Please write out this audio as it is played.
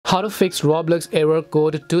How to fix Roblox error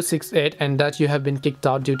code 268 and that you have been kicked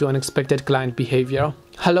out due to unexpected client behavior.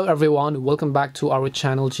 Hello everyone, welcome back to our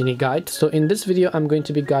channel Genie Guide. So in this video I'm going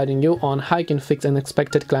to be guiding you on how you can fix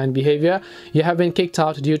unexpected client behavior. You have been kicked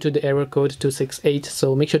out due to the error code 268,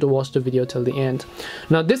 so make sure to watch the video till the end.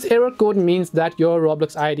 Now this error code means that your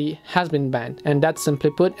Roblox ID has been banned, and that's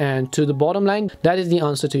simply put, and to the bottom line, that is the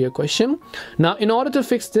answer to your question. Now in order to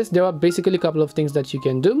fix this, there are basically a couple of things that you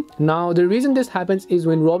can do. Now the reason this happens is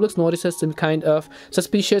when Roblox notices some kind of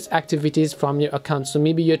suspicious activities from your account. So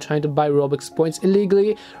maybe you're trying to buy Robux points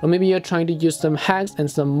illegally, or maybe you're trying to use some hacks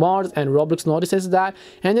and some mods, and Roblox notices that,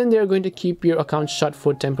 and then they're going to keep your account shut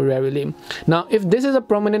for temporarily. Now if this is a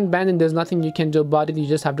permanent ban, then there's nothing you can do about it. You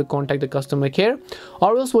just have to contact the customer care,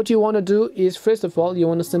 or else what you want to do is, first of all, you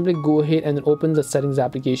want to simply go ahead and open the settings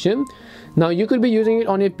application. Now you could be using it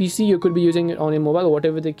on a PC, you could be using it on a mobile,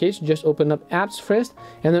 whatever the case. Just open up apps first,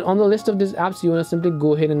 and then on the list of these apps you want to simply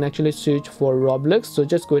go ahead and actually search for Roblox. So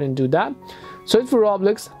just go ahead and do that. Search for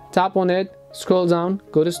Roblox, tap on it, scroll down,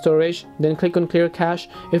 go to storage, then click on clear cache.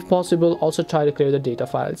 If possible, also try to clear the data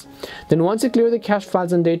files. Then once you clear the cache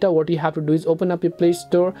files and data, what you have to do is open up your Play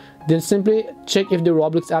Store, then simply check if the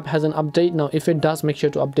Roblox app has an update. Now if it does, make sure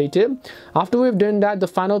to update it. After we've done that, the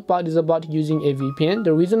final part is about using a VPN.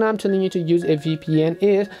 The reason I'm telling you to use a VPN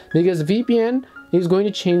is because VPN is going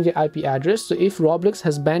to change the IP address. So if Roblox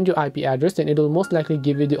has banned your IP address, then it will most likely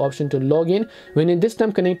give you the option to log in, when you this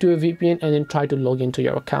time connect to a VPN and then try to log into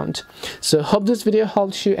your account. So hope this video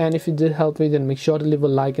helps you, and if it did help me, then make sure to leave a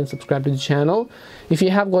like and subscribe to the channel. If you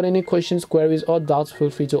have got any questions, queries or doubts, feel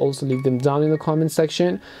free to also leave them down in the comment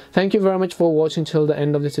section. Thank you very much for watching till the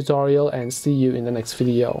end of this tutorial, and see you in the next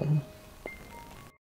video.